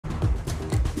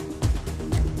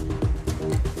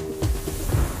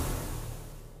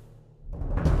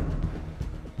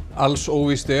Alls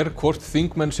óvíst hvort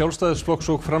þingmenn Sjálfstæðisflokks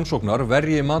og Framsóknar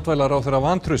verji matvælaráðherra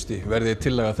vantrausti verði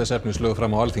tillaga þess efnis lögð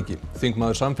fram á Alþingi.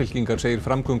 Þingmaður Samfylkingar segir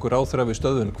framgöngu ráðherra við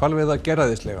stöðvun hvalveiða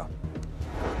gerræðislega.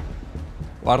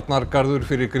 Varnargarður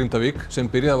fyrir Grindavík, sem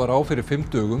byrjað var á fyrir 5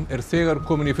 dögum, þegar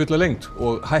komin í fulla lengd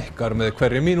og hækkar með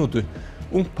hverri mínútu.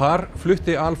 Ungt par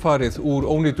flutti alfarið úr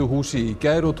ónýtu húsi í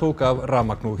gær og tók af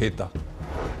rafmagn og hita.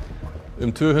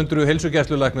 200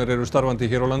 heilsugæslulæknar eru starfandi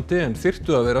hér á landi en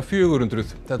þyrftu að vera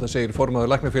 400. Þetta segir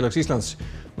formaður Læknafélags Íslands.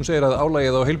 Hún segir að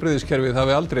álagið á heilbrigðiskerfið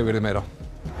hafi aldrei verið meira.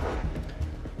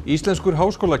 Íslenskur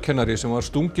háskólakennari sem var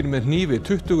stunginn með hnífi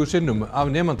 20 sinnum af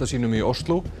nemanda sínum í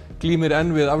Osló glímir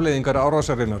enn við afleiðingar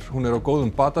árásarinnar. Hún á góðum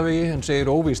batavegi en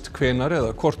segir óvíst hvenær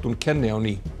eða hvort hún kenni á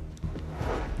ný.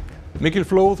 Mikil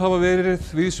flóð hafa verið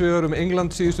víðsvegar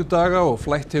England síðustu daga og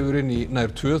Flætt hefur inn í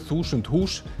nær 2000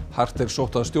 hús. Hart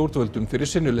sótt að stjórnvöldum fyrir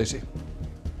sinnuleysi.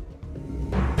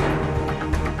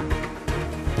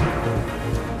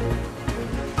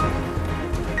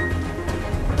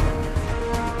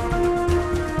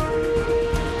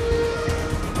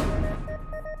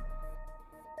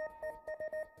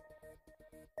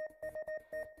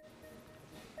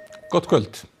 Gott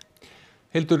kvöld.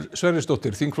 Hildur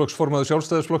Sverrisdóttir, þingflokksformaður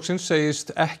Sjálfstæðisflokksins,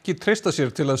 segist ekki treysta sér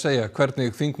til að segja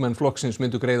hvernig þingmenn flokksins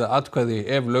myndu greiða atkvæði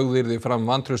ef lögð yrði fram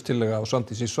vantrauststillaga á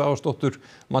Svandísi Svavarsdóttur,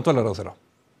 matvælaráðherra.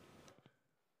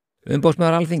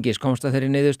 Umboðsmaður Alþingis komst að þeirri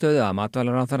niðurstöðu að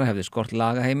matvælaráðherra hefði skort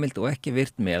lagaheimild og ekki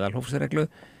virt meðalhófsreglu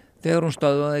þegar hún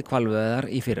stöðvaði hvalveiðar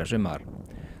í fyrrasumar.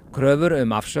 Kröfur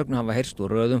afsögn hafa heyrst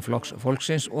úr röðum flokks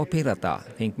fólksins og Pírata.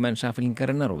 Þingmenn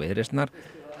Samfylkingarinnar og Viðreisnar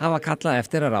hafa kallað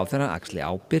eftir að ráðherra axli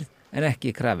ábyrgð en ekki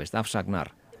krafist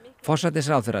afsagnar.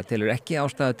 Forsætisráðherra telur ekki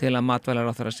ástæðu til að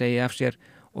matvælaráðherra segi af sér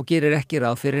og gerir ekki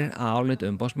ráð fyrir að álit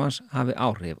umboðsmanns hafi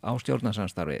áhrif á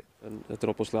stjórnarsamstarfið. Þetta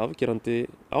ofboðslega afgerandi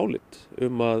álit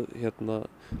að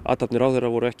athafnir ráðherra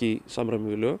voru ekki í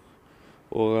samræmi við lög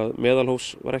og að meðalhófs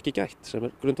var ekki gætt, sem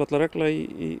grundvallarregla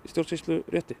í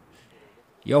stjórnsýslurétti.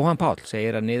 Jóhann Páll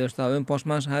segir að niðurstaða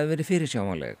umboðsmanns hafi verið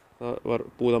fyrirsjáanleg. Það var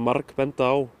búið að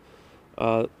margbenda á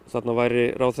að þarna væri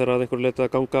ráðherra að einhverju leyti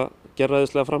að ganga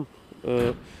gerræðislega fram,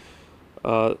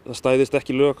 að það stæðist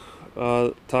ekki lög að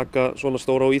taka svona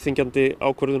stóra og íþyngjandi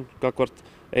ákvörðun gagnvart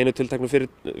einu tilteknu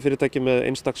fyrirtæki með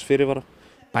einstaks fyrirvara.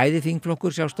 Bæði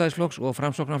þingflokkur Sjálfstæðisflokks og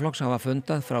Framsóknarflokks hafa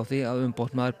fundað frá því að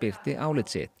umboðsmaður birti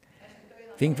álit sitt.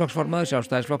 Þingflokksformaður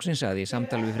Sjálfstæðisflokksins sagði í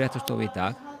samtali við Fréttastofu í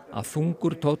dag að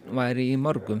þungur tónn væri í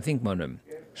mörgum þingmönnum.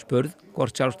 Spurð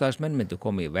hvort sjálfstæðismenn myndu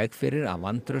koma í veg fyrir að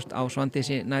vantraust á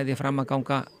Svandísi næði fram að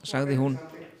ganga, sagði hún.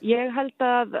 Ég held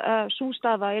að sú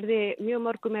staða yrði mjög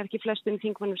mörgum ef ekki flestum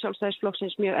þingmönnum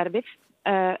Sjálfstæðisflokksins mjög erfið,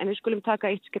 en við skulum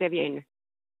taka eitt skref í einu.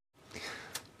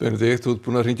 Benedikt, þú ert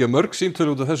búin að hringja mörg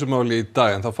símtöl út af þessu máli í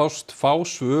dag, en það fást fá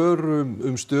svör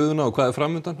stöðuna og hvað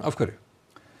framöndan? Af hverju?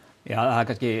 Já, það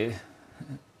kannski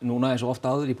núna eins og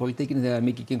ofta áður í pólitíkinni þegar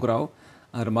mikið gengur á.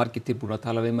 Það eru margir tilbúin að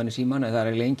tala við mann í síman en það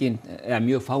er engin, eða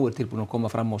mjög fáir tilbúin að koma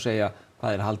fram og segja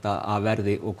hvað að halda að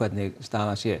verði og hvernig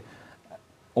staðan sé.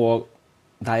 Og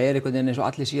það einhvern veginn eins og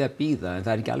allir sé að bíða en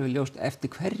það er ekki alveg ljóst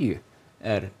eftir hverju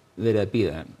verið að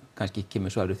bíða en kannski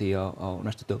kemur svarið því á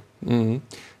næstu dögum.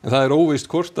 En það er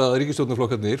óvíst hvort að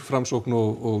ríkisstjórnarflokkarnir, Framsókn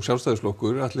og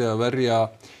Sjálfstæðisflokkur ætli að verja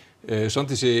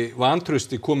Svandísi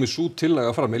vantrausti komi sú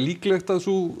tillaga fram. Er líklegt að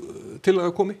sú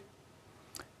tillaga komi?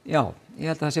 Já, ég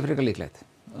held að það sé frekar líklegt.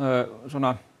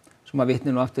 Svona sem að vitni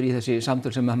nú aftur í þessi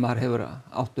samtöl sem maður hefur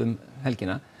átt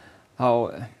helgina, þá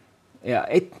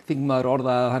einn þingmaður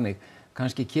orðaði þannig,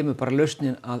 kannski kemur bara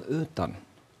lausnin að utan.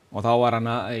 Og þá var hann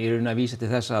í raun að vísa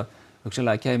til þess að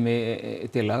hugsanlega kæmi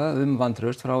tillaga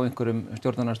vantraust frá einhverjum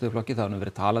stjórnarandstöðuflokki, þá hann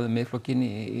verið talað Miðflokkinn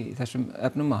í þessum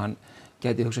efnum að hann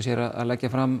gæti hugsað sér að leggja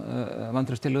fram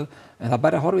vantrauststillögu. En það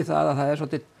bara horfi það að það er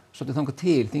svolítið þangað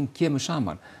til, þing kemur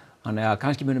saman. Þannig að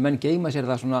kannski munu menn geyma sér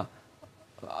það svona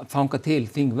þanga til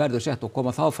þing verður sett og koma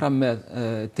þá fram með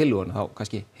tillögun, þá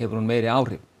kannski hefur hún meiri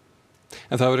áhrif.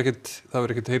 En það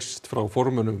hefur ekkert heyrst frá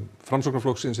formönnum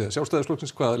Framsóknarflokksins eða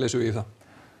Sjálfstæðisflokksins, hvað lesum við í það?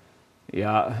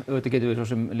 Já, auðvitað getum við svo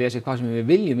sem lesið hvað sem við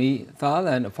viljum í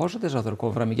það, en forsætisráðherra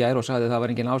kom fram í gær og sagði að það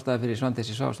var engin ástæða fyrir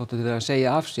Svandísi Svavarsdóttur til að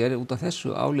segja af sér út af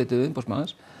þessu áliti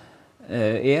umboðsmanns.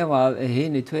 Ef að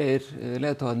hinir tveir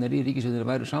leiðtogarnir í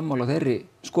ríkisstjórninni væru sammála þeirri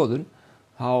skoðun,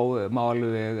 þá má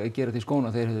alveg gera því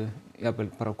skóna þeir hefðu jafnvel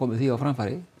bara komið því á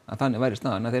framfæri að þannig væri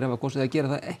staðan að þeir hafa kostið að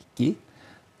gera það ekki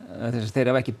þess að þeir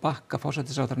hafa ekki bakka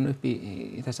forsætisráðherrann upp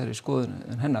í þessari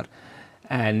skoðun hennar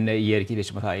en ég er ekki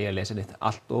viss um að það ég lesa neitt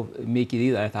allt of mikið í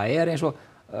það en það er eins og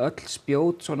öll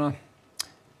spjót svona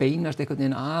beinast einhvern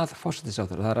veginn að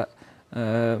forsætisráðherra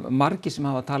það er margir sem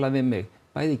hafa talað við mig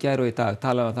bæði í gær og í dag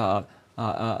talað um það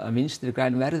að Vinstri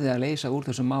græn verði að leysa úr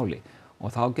þessu máli og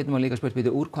þá getur maður líka spurt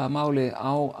úr hvaða máli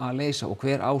á að leysa og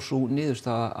hver á sú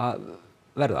niðurstaða að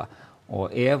verða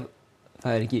og ef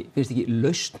það finnst ekki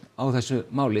lausn á þessu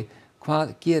máli,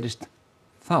 hvað gerist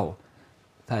þá?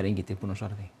 Það enginn tilbúinn að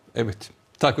svara því. Einmitt.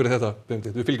 Takk fyrir þetta,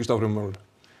 Benedikt. Við fylgjumst áfram með málinu.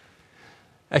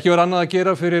 Ekki var annað að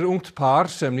gera fyrir ungt par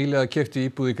sem nýlega keypti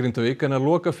íbúð í Grindavík en að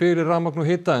loka fyrir rafmagn og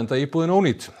hita enda íbúðin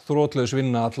ónýt. Þrotlaus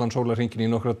vinna allan sólarhringinn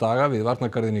í nokkra daga við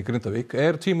Varnargarðinn í Grindavík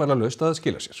tímalaust að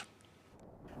skila sér.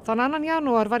 Þann 2.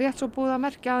 janúar var rétt svo búið að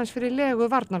merkja aðeins fyrir legu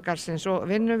Varnargarðsins og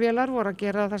vinnuvélar voru að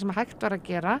gera það sem hægt var að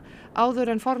gera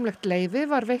áður en formlegt leyfi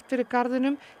var veitt fyrir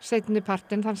garðinum seinni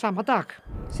partinn þann sama dag.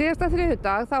 Síðasta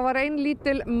þriðjudag þá var ein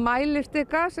lítil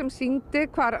mælistika sem sýndi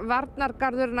hvar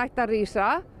Varnargarðurinn ætti að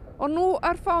rísa og nú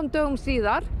örfáum dögum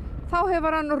síðar þá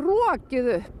hefur hann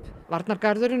rokið upp.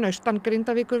 Varnargarðurinn austan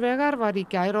Grindavíkurvegar var í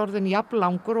gær orðinn jafn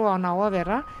langur og hann á að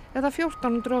vera eða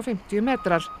 1450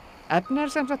 metrar. Efni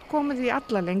sem sagt komið í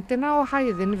alla lengdina og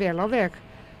hæðin vel á veg.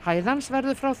 Hæðans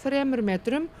verður frá 3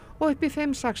 metrum og upp í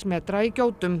 5-6 metra í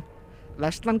gjótum.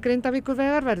 Vestan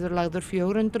Grindavíkurvegar verður lagður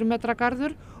 400 metra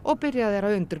garður og byrjað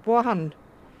að undirbúa hann.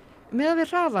 Miðað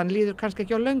við hraðan líður kannski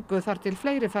ekki á löngu þar til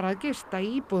fleiri fara að gista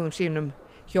í íbúðum sínum.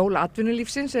 Hjól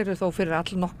atvinnulífsins eru þó fyrir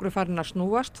allnokkru farin að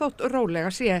snúast þótt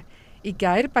rólega sé. Í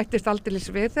gær bættist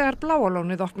aldeilis við þegar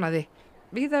Bláalónið opnaði.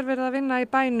 Víða verið að vinna í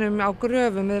bænum á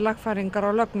gröfum með lagfæringar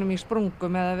á lögnum í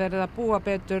sprungum eða verið að búa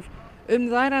betur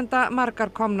þær enda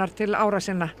margar komnar til ára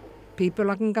sinna.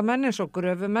 Pípulagningamenn eins og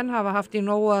gröfumenn hafa haft í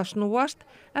nógu að snúast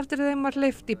eftir þeim var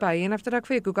hleypt í bæinn eftir að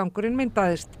kvikugangurinn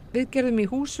myndaðist. Viðgerðum í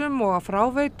húsum og að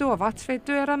fráveitu og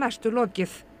vatnsveitu að mestu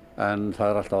lokið. En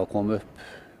það alltaf að koma upp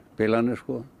bilanir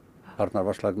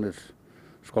harnarvatnslagnir,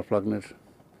 skolplagnir,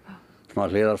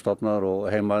 svona hliðarstofnar og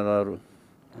heimaðar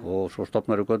og svo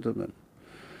stofnar í göndum.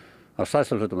 Það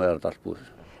stærsta hlutum þetta allt búið.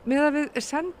 Miðað við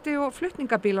sendi- og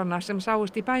flutningabílana sem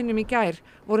sáust í bænum í gær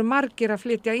voru margir að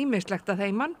flytja ýmislegt að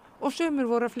heiman og sumir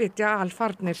voru að flytja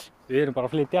alfarnir. Við erum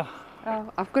bara að flytja. Já,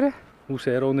 af hverju?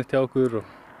 Húsið er ónýtt hjá okkur og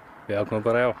við ákveðum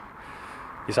bara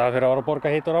Ég sagði fyrir að vera að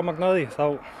borga heitt og rafmagn á því, þá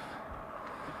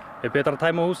betra að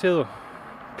tæma húsið og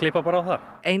klippa bara á það.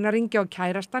 Einar Ingi og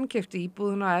kærastan keypti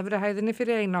íbúðina á efri hæðinni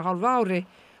fyrir 1,5 ári.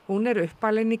 Hún er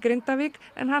uppalinn í Grindavík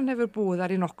en hann hefur búið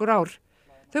þar í nokkur ár.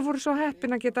 Þau voru svo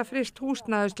heppin að geta frist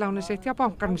húsnæðisláni sitt hjá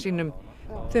bankanum sínum.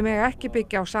 Þau mega ekki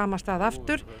byggja á sama stað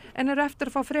aftur en eru eftir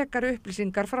að fá frekari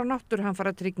upplýsingar frá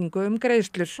náttúruhamfaratryggingu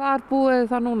greiðslur. Hvar búið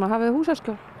það núna? Hafið þið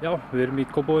húsaskjól? Já, við erum í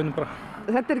Kópavoginu bara.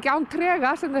 Þetta er ekki án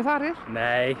trega sem þið farið?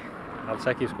 Nei, alls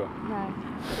ekki sko. Nei.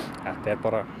 Þetta er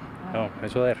bara,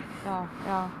 eins og það er.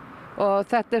 Já.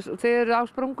 Og þið eru á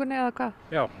sprungunni eða hvað?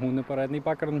 Já, hún er bara í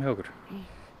bakgarðinum hjá okkur.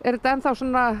 Er þetta ennþá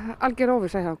svona algjör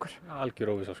óvissa hjá okkur? Já,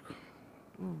 algjör óvissa sko.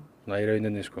 Svona í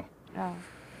rauninni sko. Já.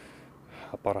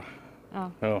 Það bara,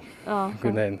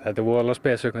 einhvern veginn. Þetta er voðalega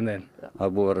spes einhvern veginn. Það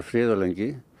er búið að vera friður lengi.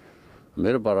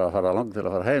 Mér er bara að fara langt til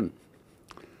að fara heim.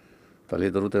 Það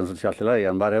lítur út eins og allt í lagi,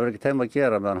 en maður hefur ekki heim að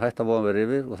gera meðan hætta voðan verið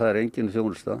yfir og það er engin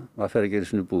þjónusta. Maður fer ekki einu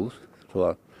sinni í búð. Svo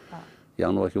að ég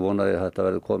á nú ekki vonaði að þetta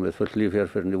verði komið fullt líf hér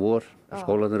fyrir í vor.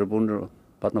 Skólarnir eru búnir og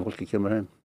barnafólki kemur heim.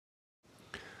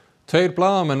 Tveir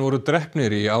blaðamenn voru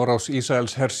drepnir í árás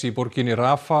Ísraels hers í borginni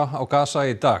Rafah á Gaza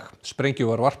í dag. Sprengju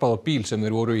var varpað á bíl sem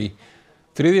þeir voru í.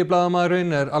 Þriðji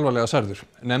blaðamaðurinn er alvarlega særður.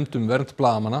 Nefnd vernd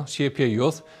blaðamanna,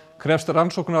 CPJ, krefst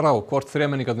rannsóknar á hvort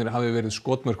þremenningarnir hafi verið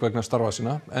skotmörk vegna starfa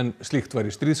sinna en slíkt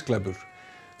væri stríðsglæpur.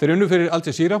 Þeir unnu fyrir Al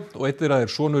Jazeera og einn þeirra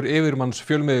er sonur yfirmanns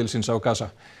fjölmiðilsins á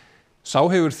Gaza. Sá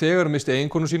hefur þegar misti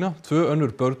eiginkonu sína, 2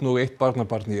 önnur börn og 1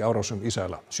 barnabarn í árásum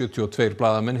Ísraela. 72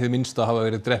 blaðamenn hið minnsta hafa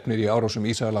verið drepnir í árásum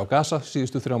Ísraela á Gaza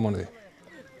síðustu 3 mánuði.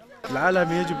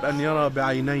 العالم يجب أن يرى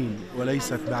بعينين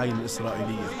وليست بعين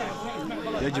إسرائيلية.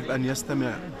 يجب أن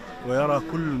يستمع ويرى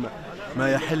كل ما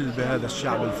يحل بهذا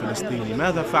الشعب الفلسطيني.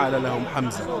 ماذا فعل لهم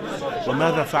حمزة؟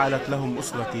 وماذا فعلت لهم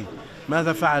أسرتي؟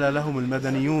 ماذا فعل لهم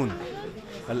المدنيون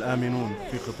الآمنون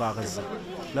في قطاع غزة؟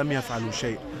 لم يفعلوا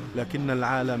شيء، لكن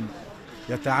العالم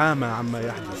يتعامى عما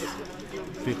يحدث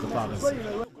في قطاع غزة.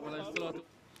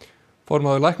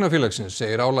 Formaður Læknafélagsins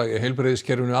segir álag í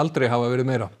heilbrigðiskerfinu aldrei hafa verið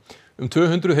meira.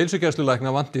 200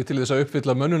 heilsugæslulækna vanti til þess að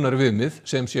uppfylla mönnunarviðmið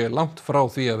sem sé langt frá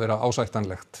því að vera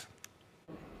ásættanlegt.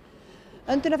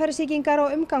 Öndunarfærasýkingar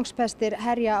og umgangspestir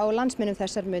herja á landsmönnum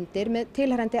þessar mundir með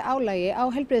tilheyrandi álagi á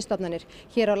heilbrigðisstofnanir.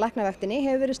 Hér á Læknavaktinni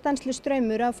hefur verið stanslaus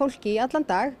straumur af fólki í allan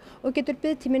dag og getur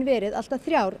biðtíminn verið alltaf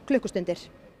 3 klukkustundir.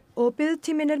 Og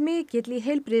biðtíminn er mikill í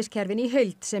heilbrigðiskerfin í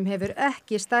heild sem hefur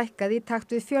ekki stækkað í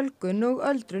takt við fjölgun og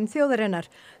öldrun þjóðarinnar.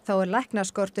 Þá er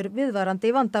læknaskortur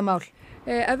viðvarandi vandamál.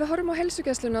 Ef við horfum á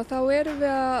heilsugæsluna þá erum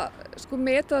við að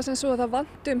meta það sem svo að það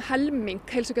vanti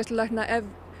helming heilsugæslulækna ef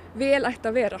vel ætti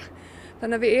að vera.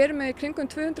 Þannig að við erum með í kringum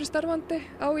 200 starfandi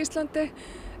á Íslandi,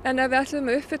 en ef við ætlum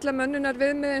að uppfylla mönnunar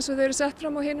viðmið eins og þau eru sett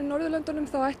fram á hinum Norðurlöndunum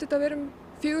þá ætti þetta að vera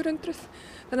 400.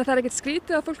 Þannig að það er ekkert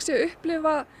skrítið að fólk sé að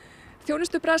upplifa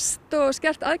þjónustubrest og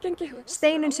skert aðgengi.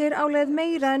 Steinunn segir álagið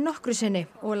meira en nokkru sinni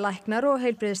og læknar og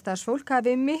heilbrigðisstarfsfólk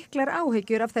hafi miklar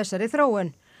áhyggjur af þessari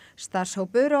þróun.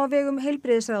 Starfshópur á vegum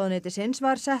heilbrigðisráðuneytisins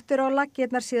var settur á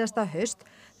laggirnar síðasta haust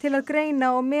til að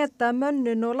greina og meta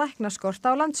mönnun og læknaskort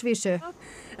á landsvísu.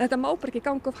 Þetta má bara ekki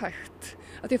ganga of hægt,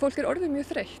 af því fólk er orðið mjög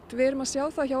þreytt. Við erum að sjá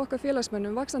það hjá okkar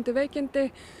félagsmönnum, vaxandi veikindi,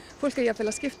 fólk er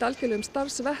jafnvel að skipta algjörlega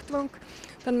starfsvettvang,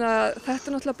 þannig að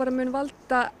þetta náttúrulega bara mun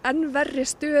valda enn verri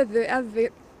stöðu ef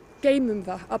við geymum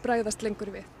það að bregðast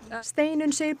lengur við.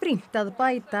 Steinunn segir brýnt að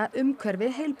bæta umhverfi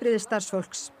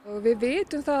heilbrigðisstarfsfólks. Og við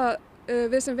vitum það,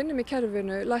 við sem vinnum í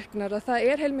kerfinu, læknar, að það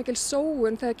er heilmikil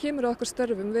sóun þegar kemur á okkur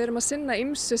störfum. Við erum að sinna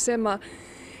ýmsu sem að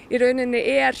í rauninni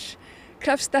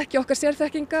krefst ekki okkar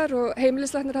sérþekkingar og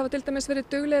heimilislæknar hafa til dæmis verið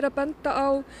duglegir að benda á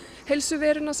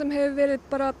heilsuveruna sem hefur verið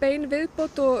bara bein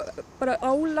viðbót og bara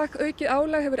álag, aukið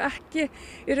álag hefur ekki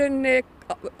í rauninni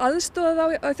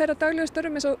aðstoðað á þeirra daglegu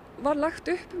störfum eins og var lagt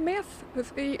upp með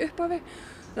í upphafi.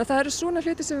 Þannig að það eru svona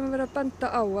hluti sem við verðum að benda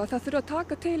á, að það þurfa að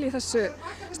taka til í þessu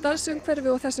starfsumhverfi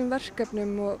og þessum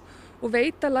verkefnum og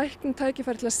veita læknum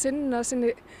tækifæri til að sinna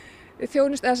sinni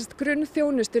þjónustu, eða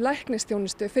grunnþjónustu,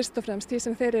 læknisþjónustu fyrst og fremst því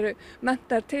sem þeir eru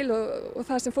menntaðir til og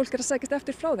það sem fólk er að sækjast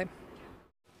eftir frá þeim.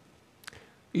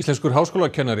 Íslenskur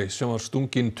háskólakennari sem var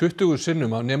stunginn 20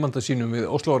 sinnum af nemanda sínum við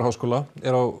Óslóarháskóla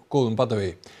er á góðum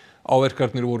batavegi.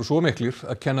 Áverkarnir voru svo miklir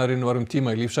að kennarinn var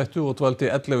tíma í lífshættu og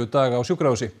dvaldi 11 daga á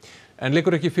sjúkrahúsi, en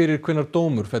liggur ekki fyrir hvenær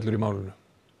dómur fellur í málinu.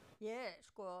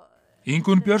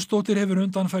 Ingunn Björnsdóttir hefur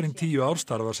undanfærin 10 ár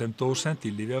starfað sem dósent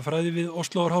í lyfjafræði við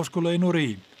Óslóarháskóla í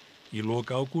Noregi. Í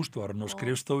lok ágúst var hann á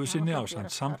skrifstofu sinni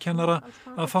ásamt samkennara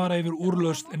að fara yfir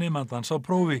úrlausn nemandans á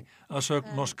prófi að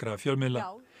sögn norskra fjölmiðla.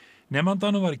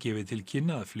 Nemandanum var gefið til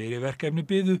kynna að fleiri verkefni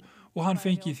biðu og hann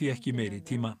fengi því ekki meiri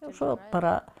tíma. Svo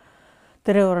bara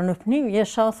dregur hann upp hníf. Ég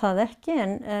sá það ekki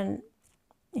en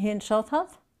hinn sá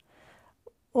það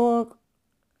og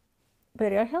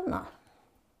byrjar hérna.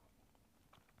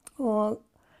 Og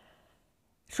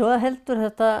svo heldur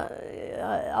þetta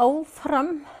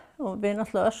áfram. Og við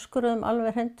náttúrulega öskruðum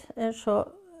alveg hreint eins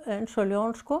og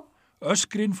ljón sko.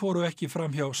 Öskrin fóru ekki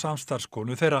fram hjá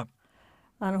samstarfskonu þeirra.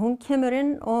 Þannig hún kemur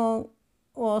inn og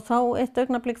þá eitt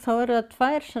augnablik þá eru það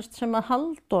tvær sem að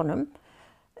halda honum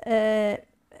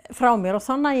frá mér og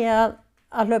þannig að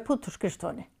hlaupa út úr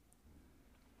skrifstofunni.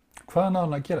 Hvað náði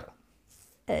hann að gera?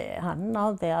 Hann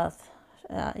náði að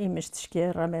ýmist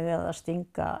skera mig við að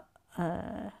stinga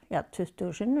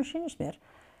 20 sinnum sýnist mér.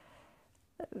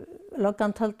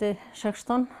 Löggan taldi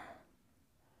 16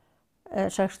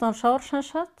 sár sem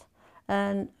sagt,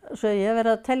 en svo ég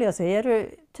verið að telja þau eru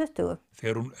 20.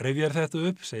 Þegar hún rifjar þetta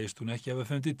upp segist hún ekki hafa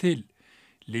fundið til.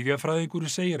 Lyfjafræðingur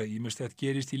segir að ýmislegt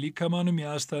gerist í líkamanum í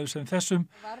aðstæðum sem þessum,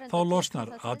 þá losnar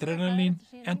adrenalín,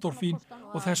 endorfín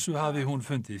og þessu hafi hún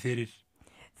fundið fyrir.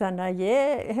 Þannig að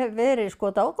ég hef verið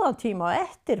dágóðan tíma á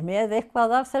eftir með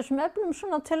eitthvað af þessum efnum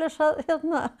svona til þess að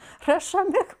hressa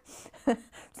mig.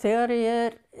 Þegar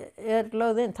ég er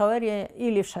lögð inn, þá er ég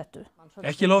í lífshættu.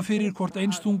 Ekki lá fyrir hvort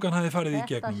ein stungan hafi farið í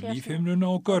gegnum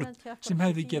lífhimnuna og görn sem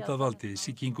hefði getað valdið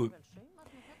sýkingu.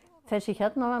 Þessi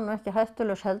hérna var nú ekki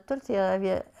hættulegs heldur því að ef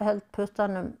ég held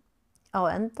puttanum á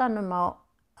endanum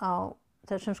á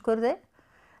þessum skurði,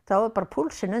 þá er bara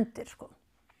púlsinn undir sko.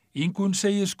 Ingunn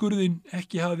segir skurðinn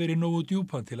ekki hafa verið nógu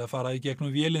djúpan til að fara í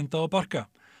gegnum vélinda og barka.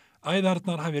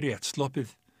 Æðarnar hafi rétt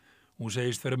sloppið. Hún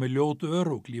segist vera með ljótu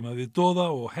ör og glíma við doða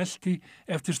og helti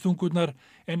eftir stungurnar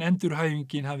en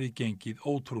endurhæfingin hafi gengið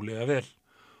ótrúlega vel.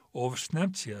 Of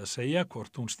snemmt sé að segja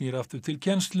hvort hún snýr aftur til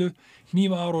kennslu,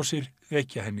 hnífaárásir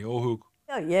vekja henni óhug.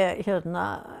 Já,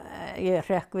 ég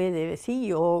hrekk við yfir því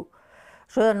og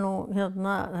svo er nú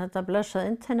þetta blessað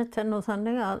internet er nú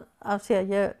þannig að af því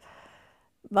að ég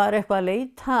var eitthvað að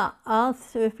leita að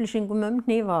upplýsingum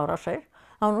hnífaárásir.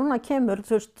 Þá núna kemur,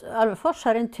 alveg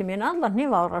fossar inn til mín allar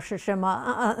hnífaárásir sem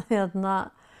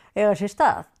eiga sér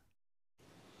stað.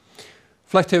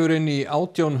 Flætt hefur inn í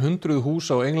 1800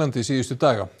 hús á Englandi síðustu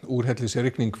daga.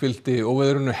 Úrhellisrigning fylgdi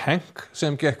óveðrinu Henk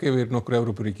sem gekk yfir nokkur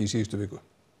Evrópuríki í síðustu viku.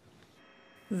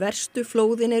 Verstu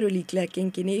flóðin eru líklega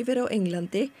gengin yfir á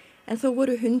Englandi en þó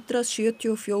voru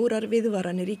 174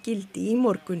 viðvaranir í gildi í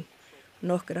morgun.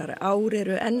 Nokkrar ár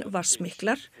eru enn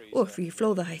vatnsmiklar og því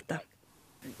flóðahætta.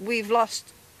 We've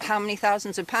lost how many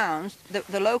thousands of pounds.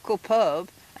 The local pub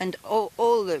and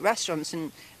all the restaurants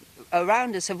and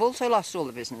around us have also lost all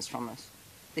the business from us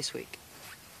this week.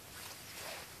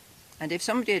 And if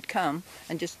somebody had come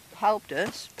and just helped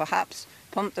us, perhaps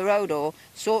pump the road or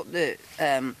sort the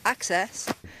access.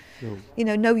 You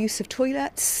know, no use of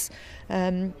toilets.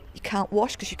 You can't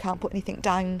wash because you can't put anything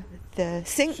down the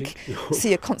sink. So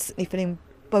you're constantly filling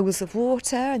bowls of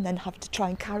water and then have to try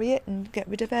and carry it and get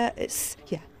rid of it. It's,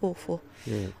 awful.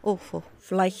 Awful.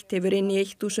 Flætt hefur inn í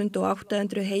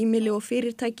 1800 heimili og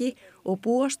fyrirtæki og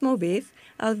búast má við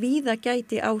að víða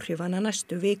gæti áhrifana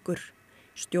næstu vikur.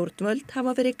 Stjórnvöld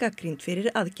hafa verið gagnrýnd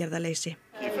fyrir aðgerðaleysi.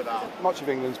 Much of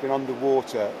England's been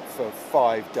underwater for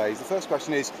 5 days. The first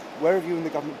question is, where have you and the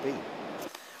government been?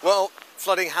 Well,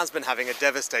 flooding has been having a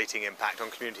devastating impact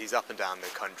on communities up and down the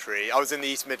country. I was in the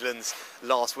East Midlands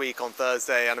last week on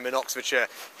Thursday, and I'm in Oxfordshire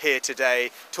here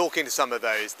today talking to some of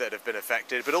those that have been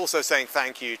affected, but also saying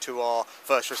thank you to our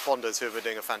first responders who have been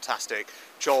doing a fantastic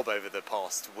job over the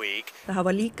past week. Það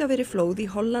hafa líka verið flóð í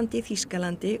Hollandi,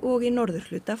 Þýskalandi og í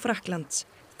norðurhluta Frakklands.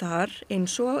 Þar,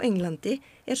 eins og á Englandi,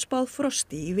 spáð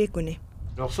frosti í vikunni.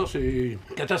 Alors ça c'est une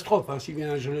catastrophe, hein, si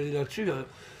vient un gelé là-dessus.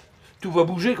 Tout va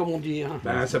bouger, comme on dit. Hein.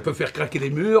 Ben, ça peut faire craquer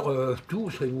les murs, tout,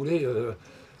 si vous voulez.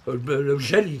 Le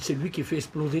gel, c'est lui qui fait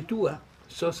exploser tout. Hein.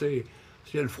 Ça, c'est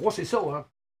le froid, c'est ça. Hein.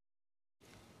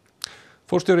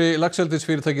 Forstjóri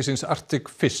laxeldisfyrirtækisins Arctic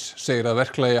Fish segir að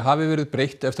verklagi hafi verið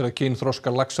breytt eftir að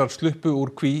kynþroska laxar sluppu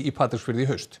úr kví í Patreksfirði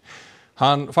í haust.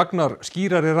 Hann fagnar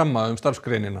skýrari ramma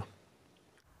starfsgreinina.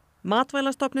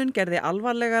 Matvælastofnun gerði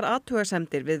alvarlegar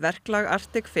athugasemdir við verklag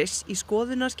Arctic Fish í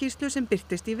skoðunarskýrslu sem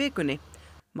birtist í vikunni.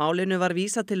 Málinu var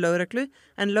vísað til lögreglu,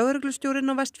 en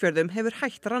lögreglustjórinn á Vestfjörðum hefur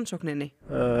hætt rannsókninni.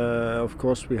 Of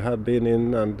course we have been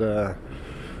in and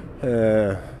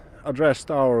addressed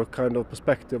our kind of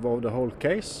perspective of the whole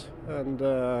case, and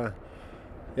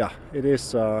it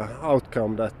is an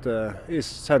outcome that is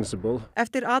sensible.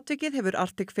 Eftir atvikið hefur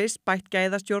Arctic Fish bætt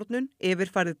gæðastjórnun,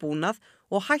 yfirfærið búnað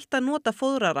og hætt að nota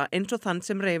fóðrara eins og þann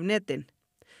sem reif netin.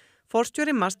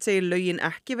 Forstjóri MAST segir lögin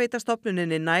ekki veita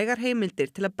stofnuninni nægar heimildir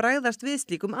til að bregðast við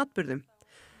slíkum atburðum.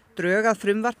 Drög að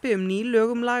frumvarpi ný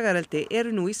lög lagareldi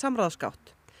eru nú í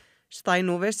samráðsgátt.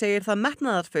 Steinove segir það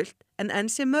metnaðarfullt en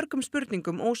enn sé mörgum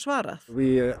spurningum ósvarað.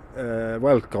 We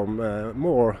welcome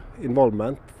more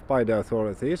involvement by the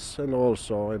authorities and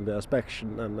also in the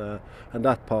inspection and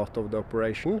that part of the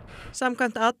operation.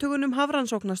 Samkvæmt athugunum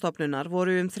Hafrannsóknastofnunar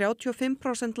voru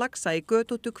 35% laxa í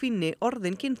götóttu kvínni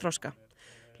orðin kynþroska.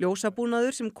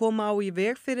 Ljósabúnaður sem koma á í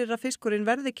veg fyrir að fiskurinn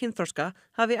verði kynþroska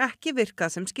hafi ekki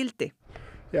virkað sem skildi.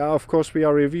 Yeah, of course we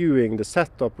are reviewing the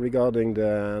setup regarding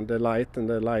the light and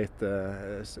the light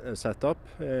setup.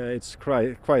 It's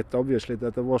quite obviously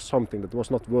that there was something that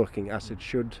was not working as it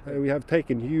should. We have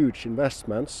taken huge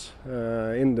investments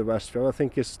in the Westfjord. I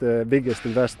think it's the biggest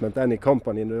investment any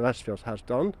company in the Westfjord has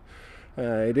done.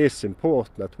 It is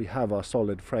important that we have a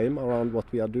solid frame around what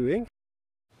we are doing.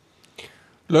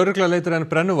 Lögregla leitar enn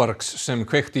brennuvargs sem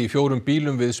kveikti í 4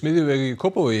 bílum við Smiðjuvegi í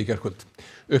Kópavogi í gærkvöld.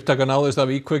 Upptaka náðist af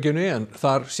íkveikjunni en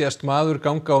þar sést maður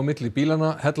ganga á milli bílana,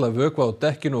 hella vökva á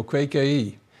dekkin og kveikja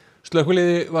í.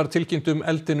 Slökkviliði var tilkynnt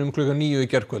eldinn klukkan 9 í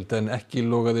gærkvöld en ekki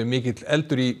logaði mikill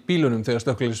eldur í bílunum þegar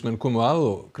slökkviliðsmenn komu að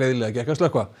og greiðlega gekk að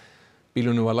slökkva.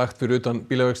 Bílunum var lagt fyrir utan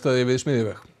bílavegstaði við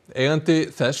Smiðjuveg. Eigandi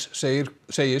þess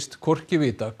segist hvorki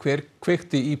vita hver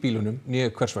kveikti í bílunum né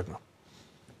hvers vegna.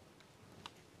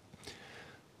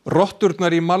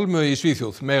 Rotturnar í Malmö í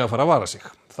Svíþjóð mega fara að vara sig.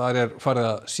 Þar farið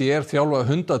að þjálfa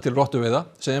hunda till rottuveiða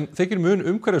sem þykir mun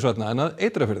umhverfisvænna en að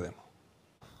eitra fyrir þeim.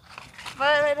 Vad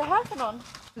är det här för någon?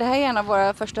 Det här är en av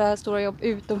våra första stora jobb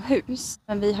utomhus.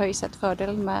 Men vi har ju sett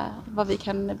fördelen med vad vi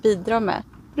kan bidra med.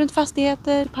 Runt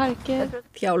fastigheter, parker.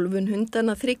 Þjálfun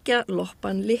hundanna þriggja,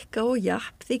 loppan, likka og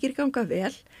japp þykir ganga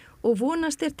vel og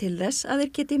vonast til þess að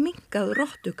þeir geti minnkað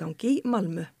rottugangi í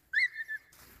Malmö.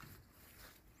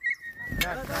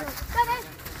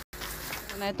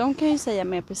 De kan ju säga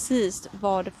mer precis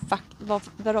var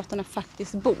råttorna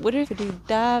faktiskt bor. För det är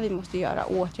där vi måste göra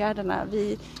åtgärderna.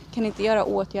 Vi kan inte göra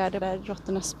åtgärder där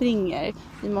råttorna springer.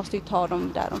 Vi måste ju ta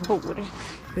dem där de bor.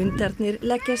 Hundarnir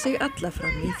leggja sig alla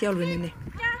fram í þjálfuninni.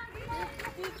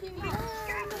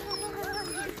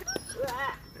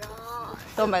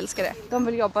 De älskar det. De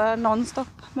vill jobba nonstop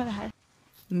med det här.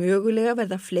 Mögulega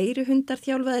verða fleiri hundar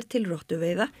þjálfaðir til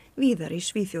rottuveiða víðar í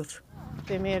Svíþjóð.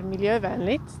 Det är mer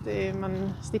miljövänligt,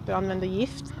 man slipper använda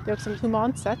gift. Det är också ett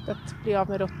humant sätt att bli av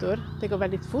med råttor. Det går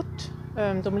väldigt fort,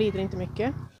 de lider inte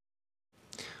mycket.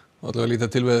 Allavega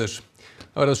lítið til veðurs.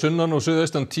 Það verða sunnan og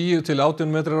suðaustan 10 til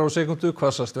 18 metrar á sekundu,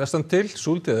 hvassast vestan til,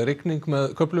 súld eða rigning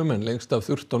með köflum en lengst af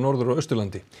þurrt á norður- og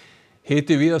austurlandi.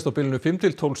 Hiti víðast á bilinu 5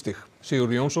 til 12 stig.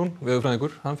 Sigurður Jónsson,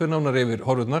 veðurfræðingur, hann fer nánar yfir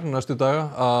horfurnar næstu daga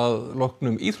að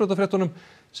loknum íþróttafréttunum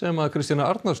sem að Kristjana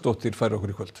Arnarsdóttir fær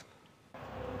okkur í kvöld.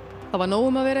 Það var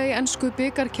nóg að vera í ensku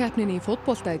bikarkeppninni í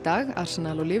fótbolta í dag.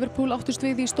 Arsenal og Liverpool áttust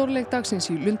við í stórleik dagsins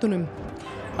í Lundúnum.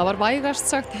 Það var vægast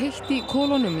sagt heitt í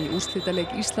kolunum í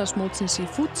úrslitaleik Íslandsmótsins í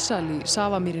futsal í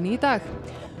Safamýrinni í dag.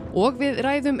 Og við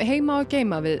ræðum heima og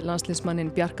geima við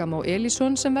landsliðsmanninn Bjarka Má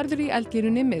Elísson sem verður í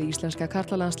eldlínunni með íslenska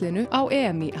karlalandsliðinu á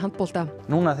EM í handbolta.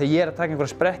 Núna þegar ég að taka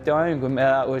einhverja spretti á æfingum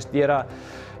eða ég að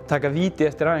taka víti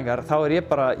eftir æfingar, þá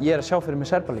ég að sjá fyrir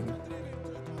mig serbalínu.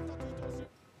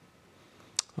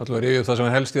 Ætlum að rifja upp það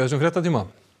sem helst í þessum fréttatíma.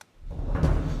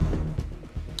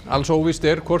 Alls óvíst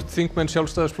hvort þingmenn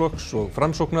Sjálfstæðisflokks og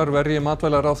Framsóknar verji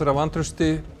matvælaráðherra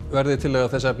vantrausti verði tillaga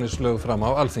þess efnis lögð fram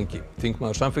á Alþingi.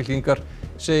 Þingmaður Samfylkingar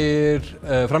segir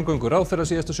framgöngu ráðherra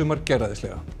síðasta sumar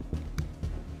gerræðislega.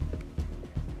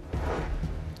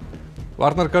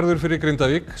 Varnargarður fyrir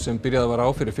Grindavík, sem byrjað var á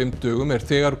fyrir 5 dögum,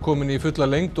 þegar komin í fulla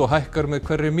lengd og hækkar með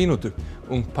hverri mínútu.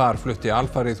 Ungt par flutti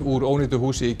alfarið úr ónýtu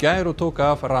húsi í gær og tók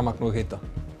af rafmagn og hita.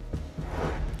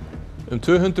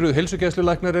 200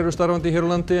 heilsugæslulæknar eru starfandi hér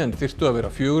á landi en þyrftu að vera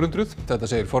 400. Þetta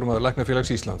segir formaður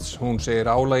Læknafélags Íslands. Hún segir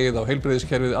álagið á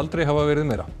heilbrigðiskerfið aldrei hafa verið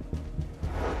meira.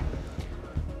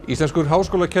 Íslenskur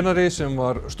háskólakennari sem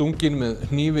var stunginn með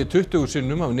hnífi 20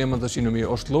 sinnum af nemanda sínum í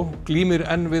Oslo glímir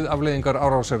enn við afleiðingar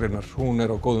árásarinnar. Hún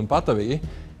á góðum batavegi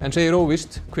en segir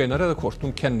óvíst hvenær eða hvort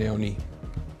hún kenni á ný.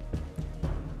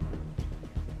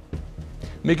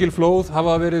 Mikil flóð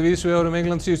hafa verið víðs vegar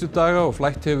England síðustu daga og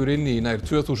Flætt hefur inni í nær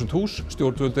 2000 hús.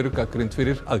 Stjórnvöld eru gagnrýnd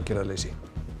fyrir aðgerðaleysi.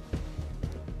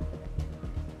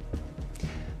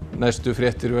 Næstu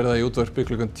fréttir verða í útvarpi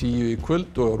klukkan 10 í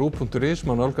kvöld og á rúv.is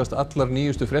má nálgast allar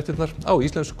nýjustu fréttirnar á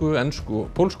íslensku, ensku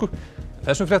og pólsku.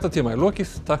 Þessum fréttatíma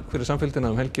lokið. Takk fyrir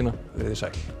samfylgdina helgina. Verið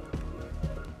sæl.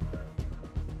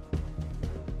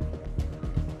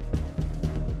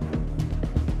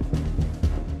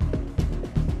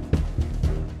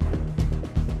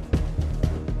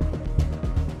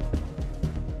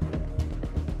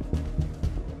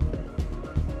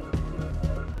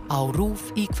 Á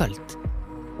RÚV í kvöld.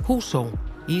 Húsó,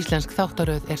 íslensk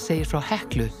þáttaröð segir frá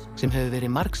Heklu sem hefur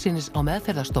verið margsinnis á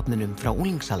meðferðarstofnunum frá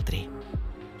unglingsaldri.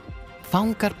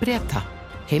 Fangar Breta,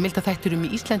 heimildaþættur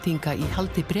Íslendinga í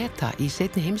haldi Breta í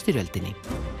seinni heimsstyrjöldinni.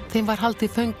 Þeim var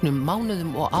haldið föngnum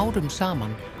mánuðum og árum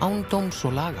saman án dóms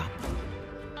og laga.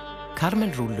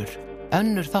 Karmenrúllur,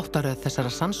 önnur þáttaröð þessara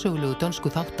sannsögulegu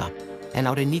dönsku þátta, en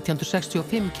árið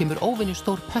 1965 kemur óvenju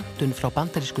stór pöntun frá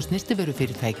bandarísku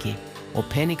snyrtivörufyrirtæki og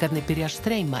peningarnir byrja að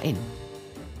streyma inn.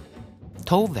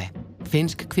 Tove,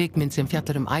 finnsk kvikmynd sem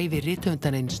fjallar ævi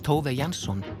rithöfundarins Tove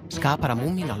Jansson, skapara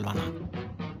Múmínálfanna.